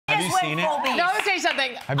you seen it? No, I'm gonna tell you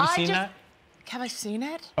something. Have you seen that? Have I seen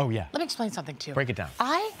it? Oh, yeah. Let me explain something to you. Break it down.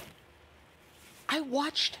 I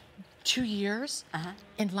watched 2 years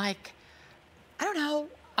in like, I don't know,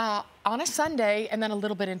 on a Sunday and then a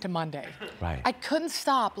little bit into Monday. Right. I couldn't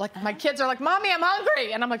stop. Like my kids are like, Mommy, I'm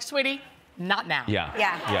hungry. And I'm like, sweetie, not now.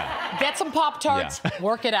 Yeah. Get some Pop-Tarts,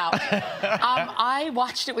 work it out. I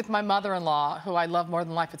watched it with my mother-in-law, who I love more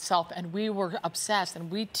than life itself, and we were obsessed. And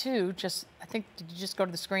we too just, I think, did you just go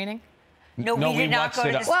to the screening? No, we did not go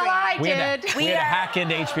to the screening. Well, I did. We had to hack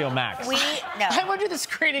into HBO Max. I went to the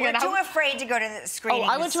screening. We're too afraid to go to the screening. Oh,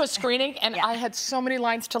 I went to a screening, and I had so many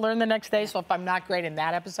lines to learn the next day, so if I'm not great in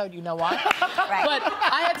that episode, you know why. Right. But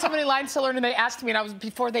I had so many lines to learn, and they asked me, and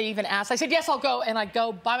before they even asked, I said, yes, I'll go. And I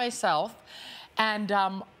go by myself, and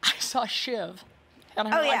I saw Shiv. And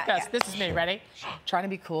I'm like this. This is me, ready? Trying to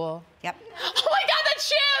be cool. Yep. Oh my God, that's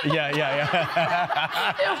Shiv!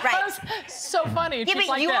 Yeah. It was so funny. Yeah, She's but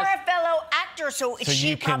like you this. are a fellow actor, so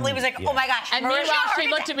she probably was like, oh my gosh. And Mariska meanwhile, she Hargitay.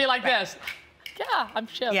 looked at me like this. Yeah, I'm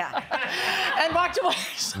Shiv. Yeah. And walked away.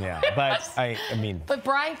 Yeah, but I mean. But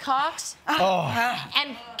Brian Cox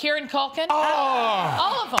and Kieran Culkin,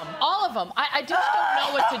 all of them. I just don't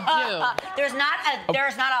know what to do.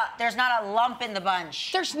 There's not a lump in the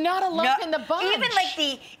bunch. There's not a lump in the bunch.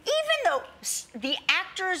 Even though the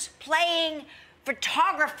actors playing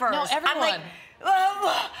photographers. No, everyone. I'm like,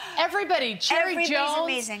 everybody. Jerry Jones.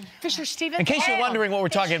 Amazing. Fisher Stevens. In case you're wondering what we're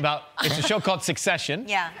talking about, it's a show called Succession.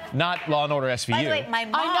 Yeah. Not Law and Order SVU. By the way, my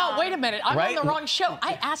mom. I know. Wait a minute. I'm Right? on the wrong show.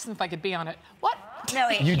 I asked them if I could be on it. What? No,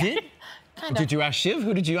 wait. You did? Kind of. Did you ask Shiv?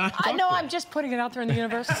 Who did you ask? I know. I'm just putting it out there in the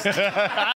universe.